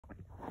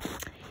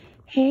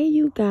Hey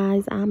you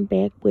guys, I'm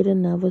back with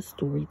another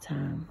story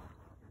time.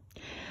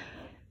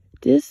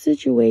 This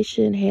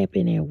situation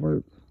happened at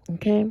work,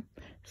 okay?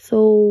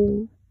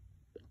 So,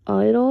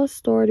 it all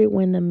started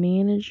when the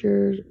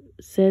manager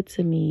said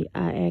to me,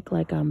 I act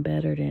like I'm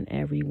better than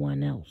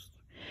everyone else.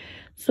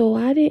 So,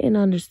 I didn't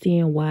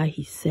understand why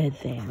he said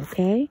that,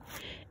 okay?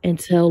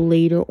 Until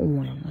later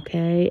on,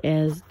 okay?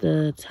 As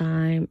the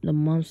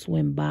months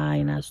went by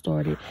and I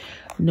started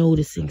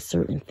noticing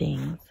certain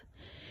things.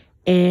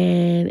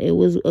 And it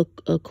was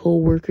a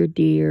co-worker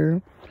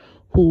there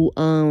who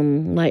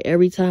like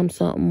every time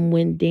something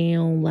went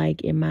down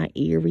like in my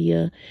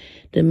area,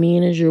 the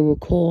manager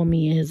would call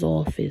me in his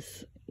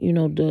office,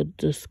 to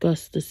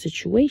discuss the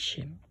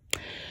situation.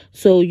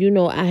 So,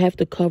 I have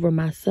to cover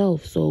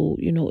myself so,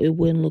 it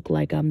wouldn't look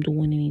like I'm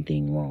doing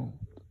anything wrong.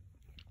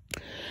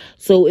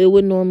 So it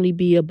would normally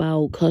be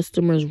about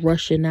customers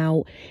rushing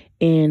out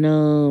and,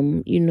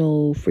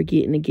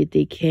 forgetting to get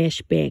their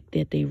cash back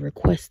that they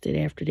requested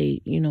after they,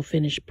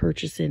 finished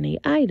purchasing the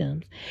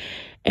items.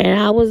 And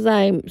I was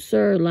like,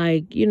 sir,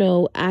 I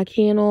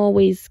can't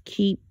always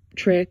keep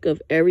track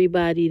of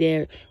everybody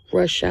that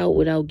rush out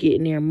without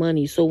getting their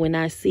money. So when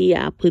I see it,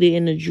 I put it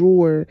in the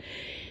drawer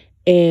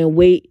and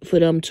wait for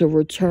them to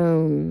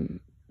return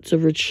to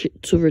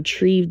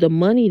retrieve the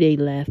money they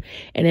left.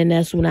 And then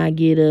that's when I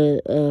get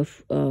a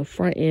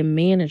front end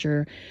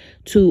manager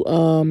to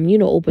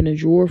open a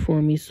drawer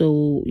for me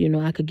so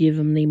I could give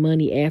them their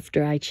money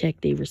after I check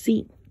their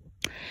receipt.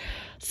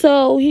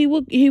 So he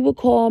would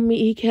call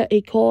me.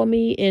 He called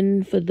me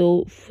in for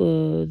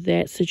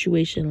that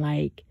situation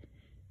like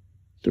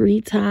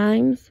 3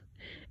 times.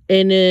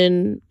 And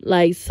then,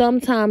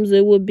 sometimes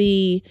it would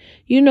be,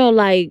 they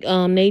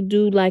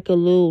do, a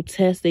little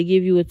test. They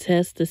give you a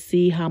test to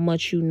see how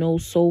much you know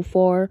so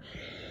far,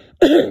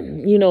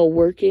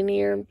 working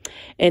here.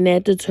 And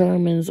that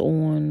determines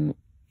on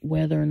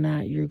whether or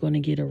not you're going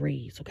to get a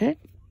raise, okay?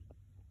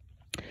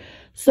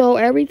 So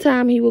every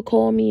time he would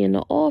call me in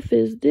the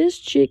office, this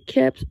chick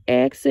kept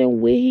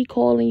asking what he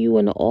calling you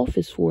in the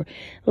office for.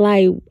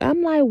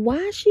 I'm like,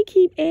 why she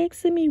keep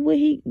asking me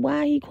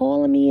why he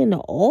calling me in the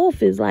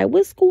office?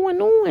 What's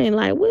going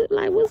on?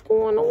 What's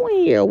going on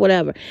here or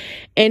whatever.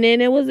 And then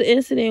there was an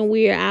incident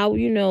where I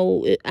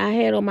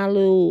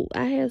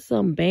had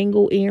some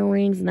bangle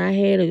earrings and I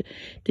had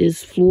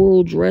this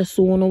floral dress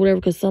on or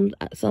whatever. Cause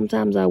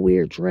sometimes I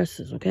wear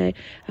dresses. Okay.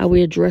 I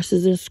wear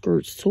dresses and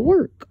skirts to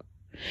work.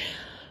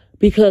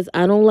 Because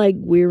I don't like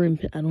wearing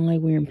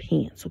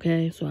pants,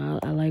 okay? So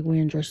I like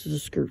wearing dresses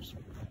and skirts.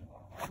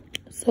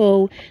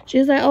 So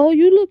she's like, "Oh,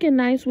 you looking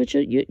nice with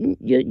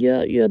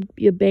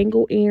your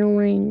bangle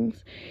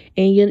earrings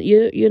and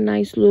your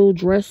nice little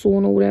dress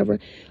on or whatever.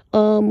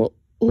 Who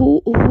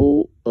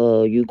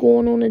you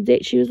going on a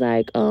date?" She was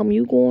like,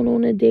 "You going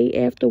on a date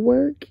after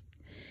work?"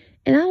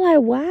 And I'm like,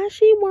 why is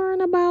she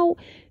worrying about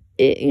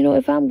it?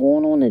 If I'm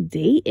going on a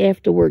date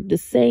after work, the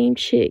same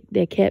chick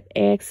that kept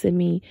asking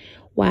me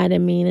why the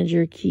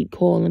manager keep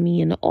calling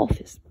me in the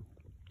office.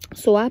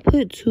 So I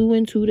put 2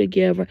 and 2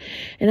 together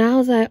and I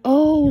was like,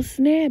 oh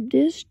snap,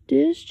 this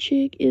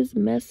chick is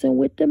messing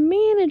with the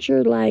manager.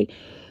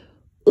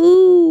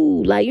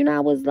 Ooh, I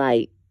was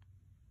like,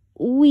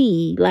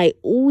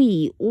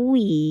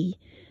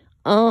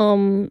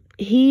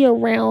 he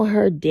around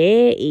her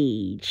dad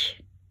age.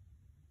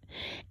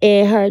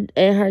 And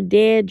her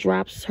dad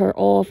drops her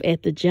off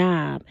at the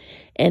job.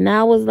 And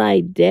I was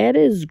like, that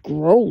is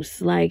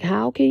gross.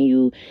 How can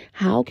you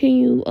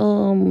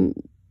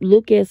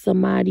look at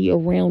somebody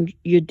around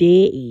your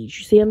dad age?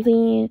 You see what I'm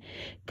saying?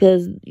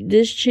 Because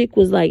this chick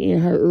was in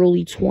her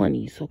early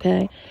 20s,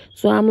 okay?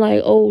 So I'm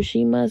like, oh,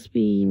 she must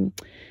be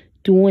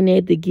doing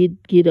that to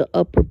get an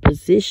upper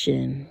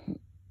position,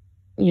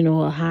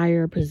 a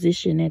higher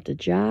position at the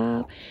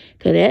job.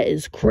 Because that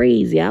is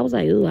crazy. I was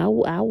like, ooh,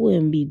 I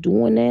wouldn't be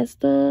doing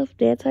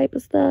that type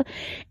of stuff.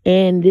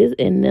 And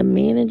the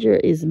manager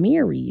is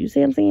married. You see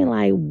what I'm saying?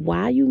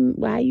 Why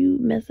you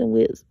messing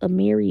with a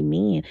married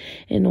man?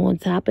 And on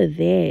top of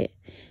that,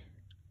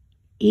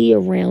 he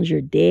around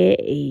your dad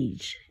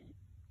age.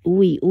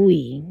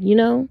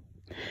 Ooh.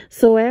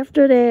 So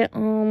after that,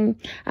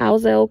 I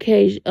was like,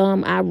 okay,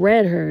 I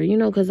read her,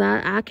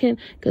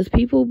 because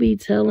people be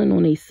telling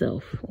on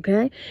themselves,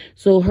 okay?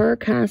 So her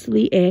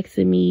constantly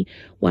asking me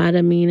why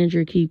the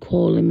manager keep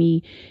calling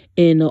me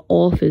in the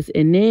office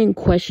and then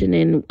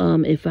questioning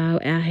if I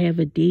have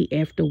a date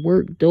after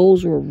work.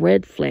 Those were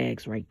red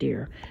flags right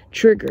there.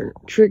 Trigger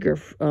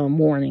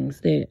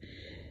warnings that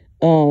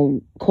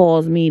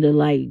caused me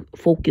to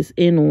focus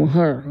in on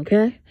her,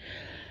 okay?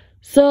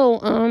 So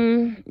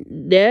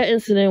that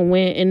incident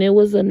went, and it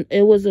was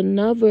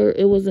another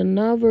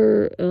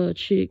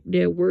chick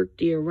that worked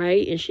there,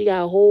 right? And she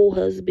got a whole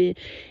husband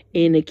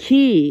and a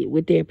kid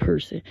with that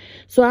person.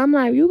 So I'm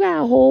like, you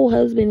got a whole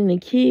husband and a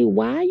kid.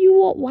 Why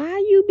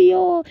you be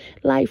all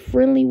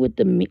friendly with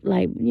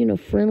the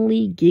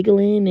friendly,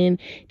 giggling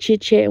and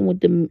chit chatting with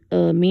the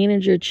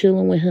manager,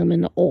 chilling with him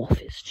in the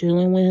office.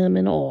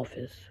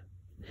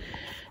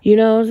 You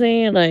know what I'm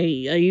saying? Like,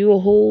 are you a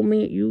whole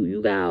man?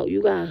 You got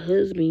a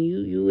husband.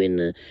 You in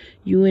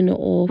the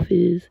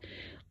office,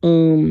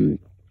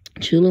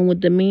 chilling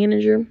with the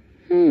manager.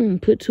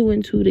 Put two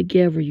and two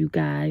together, you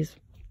guys.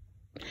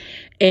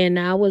 And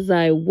I was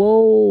like,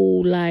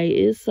 whoa, like,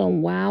 it's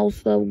some wild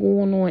stuff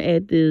going on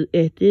at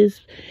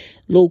this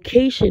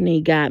location they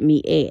got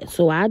me at.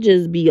 So I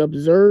just be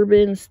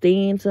observing,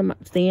 staying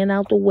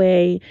out the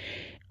way,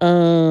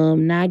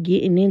 not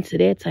getting into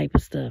that type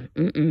of stuff.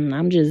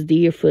 I'm just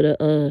there for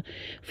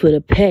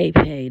the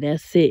pay.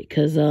 That's it.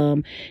 Cause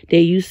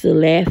they used to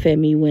laugh at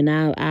me when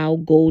I'll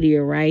go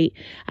there, right?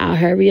 I'll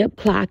hurry up,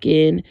 clock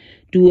in,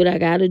 do what I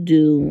gotta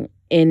do,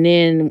 and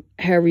then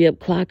hurry up,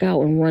 clock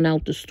out, and run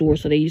out the store.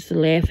 So they used to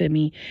laugh at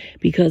me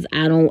because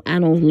I don't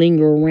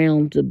linger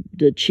around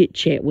the chit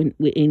chat with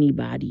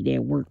anybody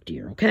that worked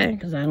there. Okay,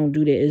 because I don't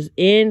do that. It's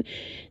in,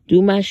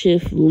 do my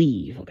shift,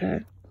 leave.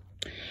 Okay.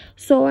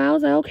 So I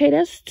was like, okay,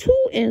 that's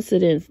two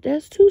incidents.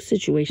 That's two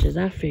situations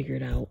I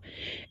figured out.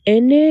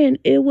 And then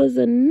it was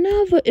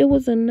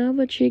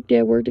another chick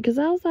that worked, because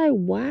I was like,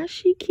 why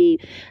she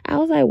keep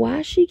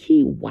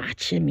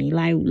watching me?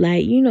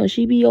 Like, you know,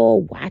 she be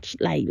all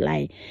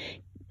like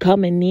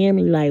coming near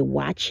me, like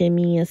watching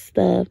me and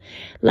stuff.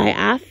 Like,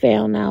 I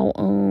found out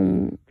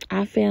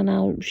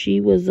she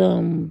was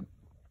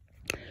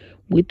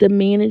with the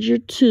manager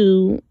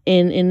too,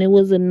 and there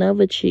was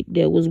another chick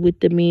that was with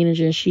the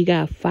manager, and she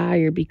got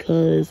fired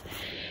because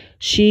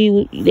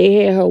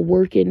they had her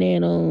working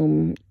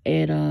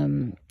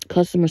at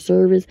customer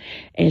service,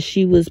 and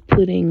she was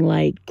putting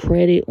like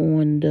credit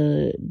on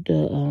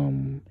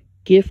the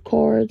gift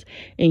cards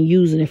and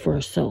using it for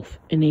herself,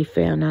 and they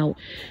found out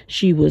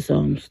she was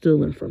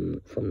stealing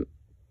from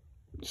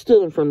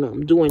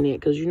them, doing that,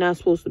 because you're not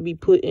supposed to be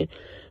putting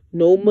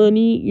no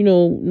money, you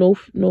know,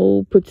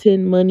 no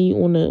pretend money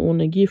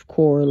on a gift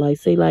card. Like,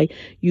 say, like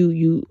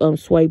you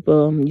swipe,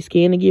 you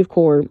scan a gift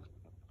card,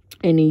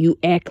 and then you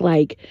act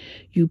like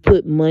you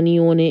put money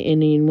on it,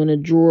 and then when a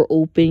drawer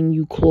open,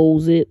 you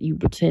close it, you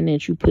pretend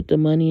that you put the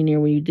money in there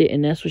when you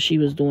didn't. That's what she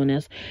was doing.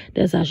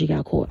 That's how she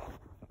got caught.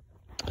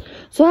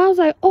 So I was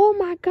like, oh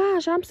my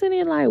gosh, I'm sitting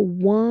there like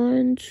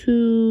 1,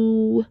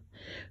 2,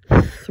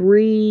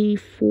 3,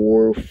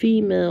 4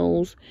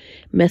 females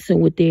messing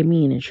with their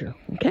manager.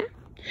 Okay.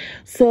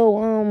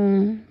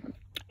 So,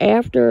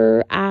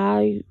 after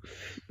I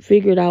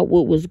figured out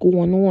what was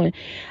going on,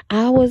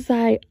 I was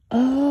like,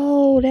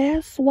 oh,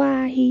 that's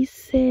why he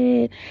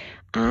said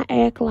I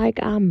act like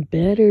I'm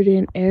better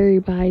than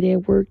everybody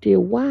that worked there.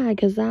 Why?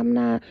 Because I'm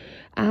not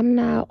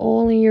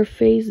all in your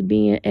face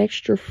being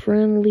extra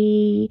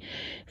friendly,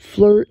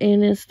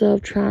 flirting and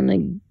stuff,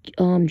 trying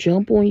to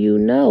jump on you.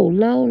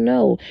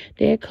 No.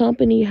 That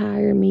company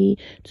hired me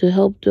to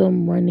help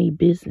them run a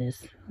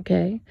business.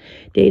 Okay,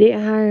 they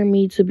didn't hire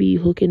me to be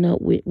hooking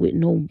up with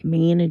no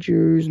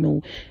managers,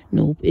 no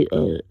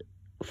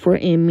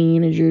front-end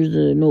managers,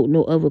 or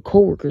no other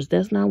coworkers.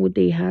 That's not what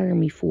they hire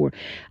me for.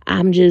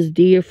 I'm just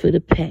there for the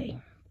pay.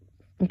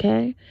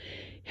 Okay,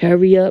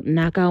 hurry up,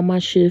 knock out my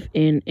shift,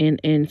 and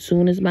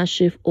soon as my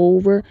shift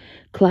over,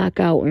 clock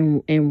out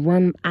and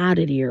run out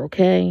of there.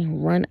 Okay,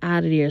 run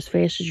out of there as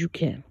fast as you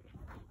can.